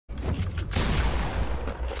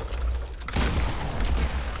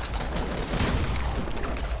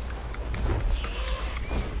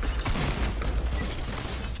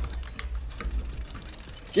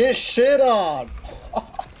Get shit on!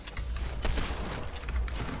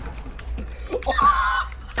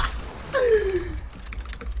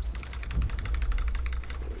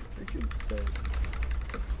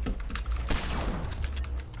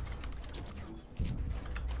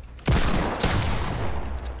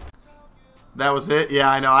 That was it? Yeah,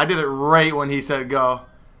 I know. I did it right when he said go.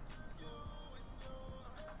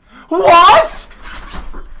 What?!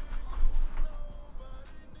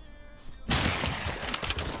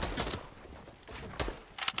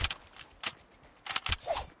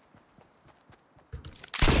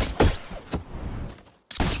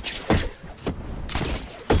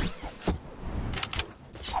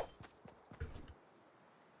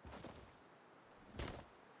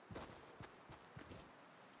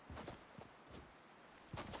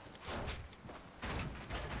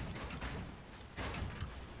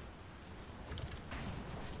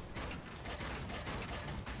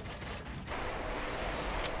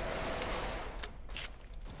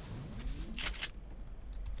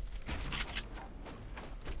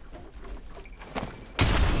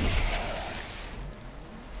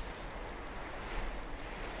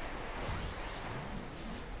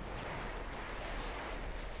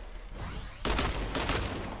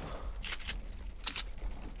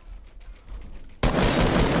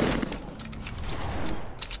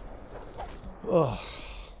 Ugh.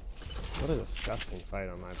 What a disgusting fight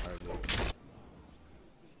on my part, dude.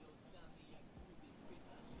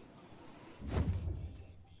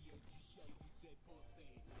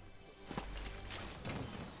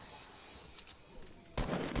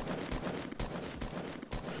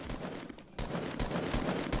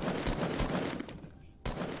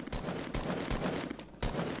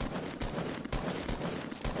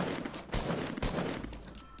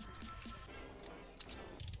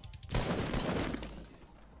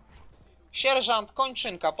 Sierżant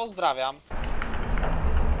Kończynka, pozdrawiam.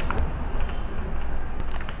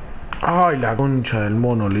 Ay, la concha del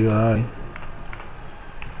mono le iba a dar.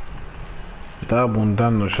 Estaba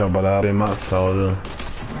apuntando ya para darle masa, boludo.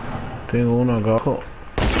 Tengo uno acá abajo.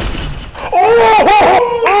 ¡Oh!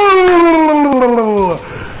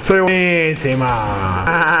 Soy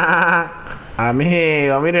buenísima.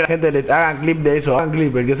 Amigo, mire la gente, hagan clip de eso, hagan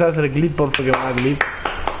clip. El que sabe hacer clip, por favor, que haga clip.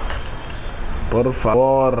 Por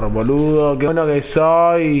favor, boludo, qué bueno que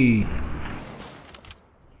soy.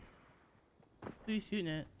 Who you shooting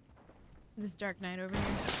at? This Dark Knight over here.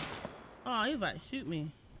 Oh, you about to shoot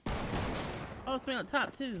me. Oh, it's me on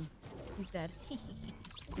top too. He's dead.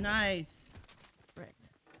 Nice.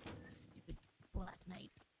 Correct. Stupid Black Knight.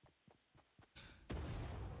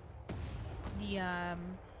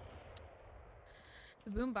 The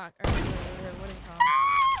boombox, or what is it called?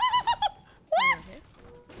 Okay.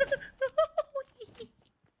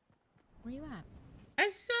 Where you at?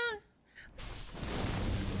 I saw.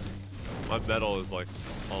 My metal is like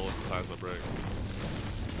all the size of brick.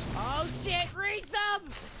 Oh shit,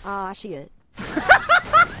 Reesum! Aw, shit.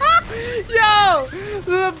 Yo!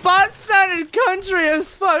 The bot sounded country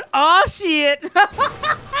as fuck. Aw, shit!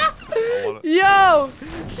 Yo!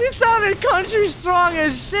 She sounded country strong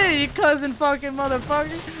as shit, you cousin fucking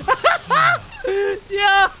motherfucker.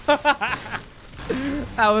 Yo!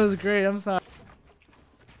 That was great, I'm sorry.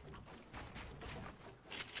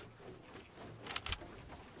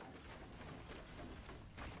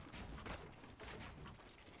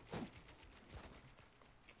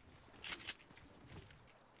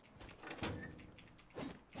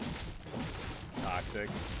 Toxic.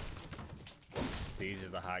 Siege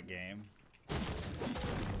is a hot game.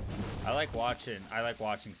 I like watching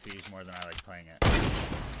Siege more than I like playing it.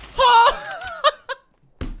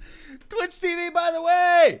 Twitch TV, by the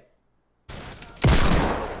way!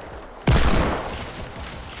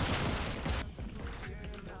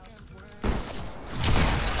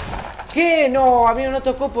 ¿Qué? No, a mí no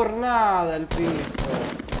tocó por nada el piso.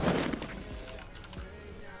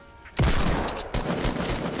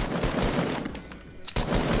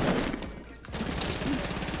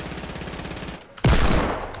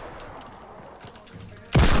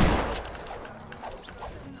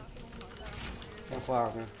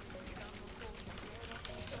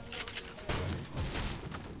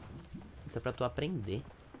 Isso é pra tu aprender.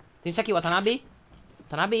 Tem gente aqui, Watanabe.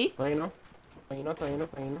 Watanabe. Tô indo,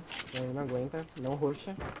 não aguenta, não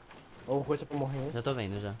roxa. Ou roxa pra morrer. Já tô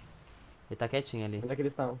vendo, já. Ele tá quietinho ali. Onde é que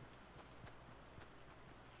eles estão?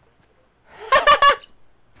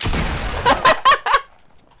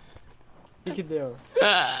 O que deu?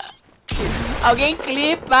 Alguém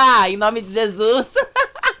clipa, em nome de Jesus.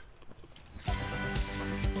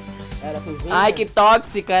 Era cinzinha? Ai, que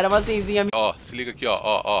tóxica, era uma cinzinha. Ó, se liga aqui,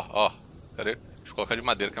 ó. Cadê? Deixa eu colocar de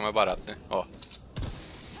madeira que é mais barato, né? Ó.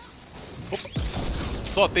 Opa.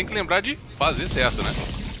 Só tem que lembrar de fazer certo, né?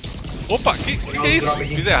 Opa, que é isso?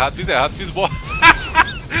 Fiz errado, fiz bosta.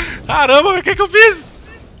 Caramba, o que eu fiz?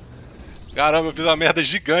 Caramba, eu fiz uma merda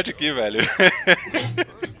gigante aqui, velho.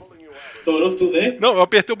 Estourou tudo, hein? Não, eu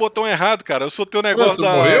apertei o botão errado, cara. Eu soltei o negócio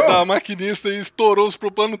da maquinista e estourou os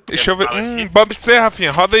propano. Deixa eu ver. Bala pra você,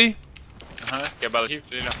 Rafinha. Roda aí. Quer bala aqui?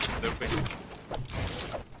 Deu bem.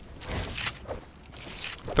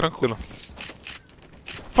 Tranquilo.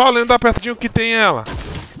 Fala, anda apertadinho que tem ela.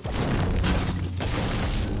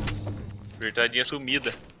 Verdadinha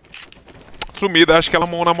sumida. Sumida, acho que ela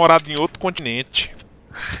arrumou um namorado em outro continente.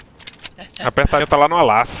 Apertadinho tá lá no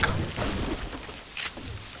Alasca.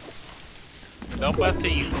 Dá um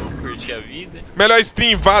passeio, curtir a vida. Melhor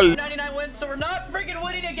stream, vale. 99 wins, so we're not freaking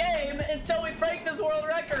winning a game until we break this world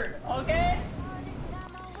record, okay?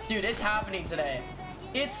 Dude, it's happening today.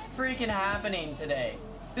 It's freaking happening today.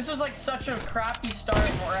 This was like such a crappy start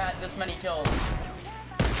when we're at this many kills.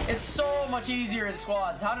 It's so much easier in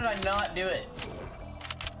squads. How did I not do it?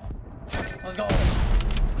 Let's go.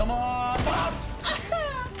 Come on, Bob.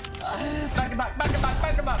 Back and back, back and back,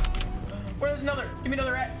 back and back. Where's another? Give me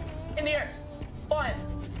another rat. In the air. Fine.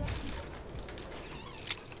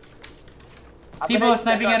 People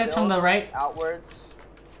sniping at us from the right. Outwards.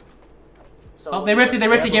 So oh, they ripped it, Get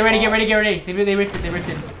ready, get ready. They ripped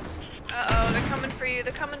it. Uh-oh, they're coming for you,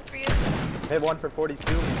 Hit one for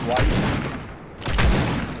 42. White.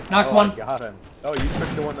 Knocked one. I got him. Oh, you took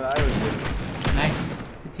the one that I was getting. Nice.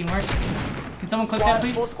 Good teamwork. Can someone click that,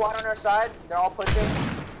 please? Full squad on our side. They're all pushing.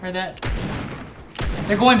 Heard that.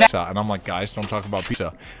 They're going back. And I'm like, guys, don't talk about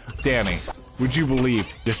pizza. Danny, would you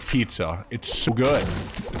believe this pizza? It's so good.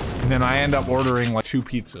 And then I end up ordering like 2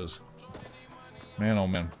 pizzas. Man, oh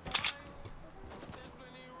man.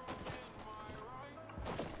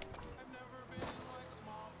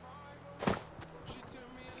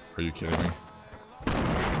 Are you kidding me?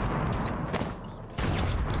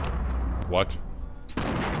 What?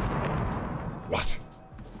 What?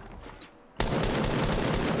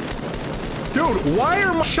 Dude, why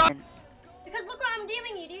are my shot? Because look what I'm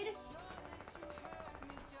DMing you, dude.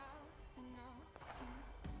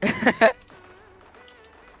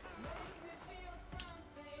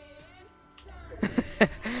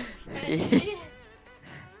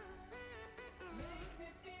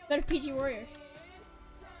 Better PG Warrior.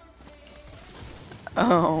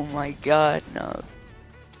 Oh my god, no.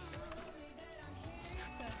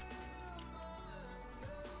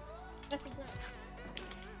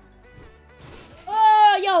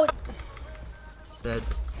 Oh, yo! Dead.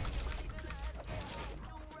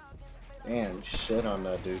 Damn, shit on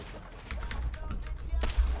that dude.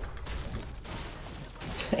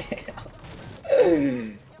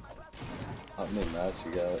 How many mats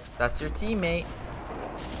you got? That's your teammate.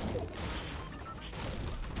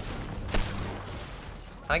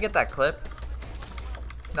 Can I get that clip?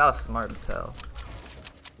 That was smart as hell.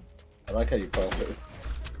 I like how you call it.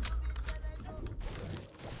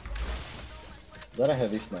 Is that a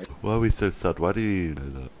heavy sniper? Why are we so sad? Why do you know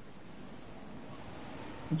that?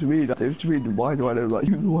 What do you mean? What do you mean? Why do I know that?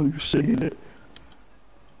 You're the one who's singing it.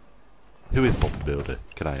 Who is Bob the Builder?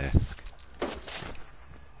 Can I ask?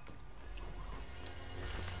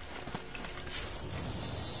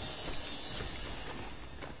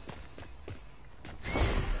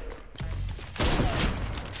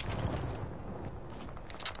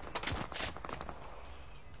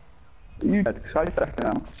 You dead, because I back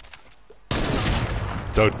now.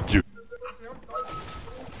 Don't you?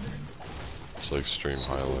 It's like stream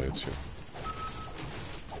highlights, yeah.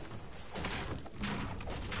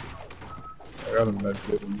 I got a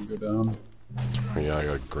medkit when you go down. Yeah, I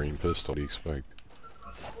got green pistol. What do you expect?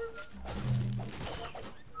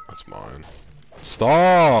 That's mine.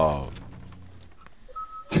 Stop!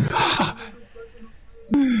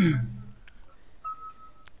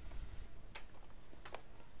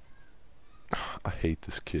 I hate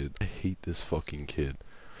this kid. I hate this fucking kid.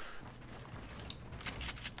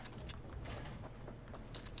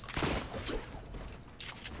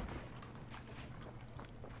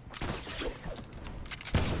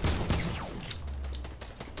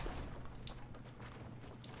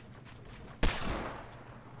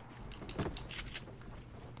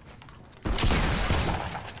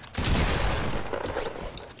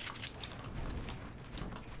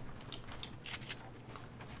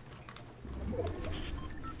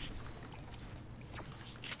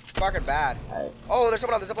 Fucking bad. Oh, there's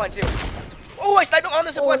someone on the zipline too. Oh, I sniped him on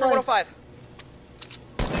the zipline for 105.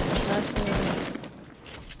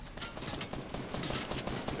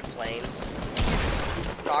 Good planes.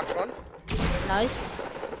 Knocked one. Nice.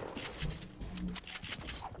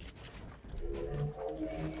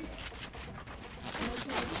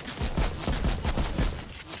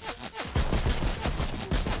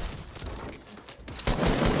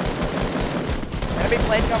 Enemy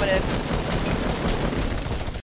plane coming in.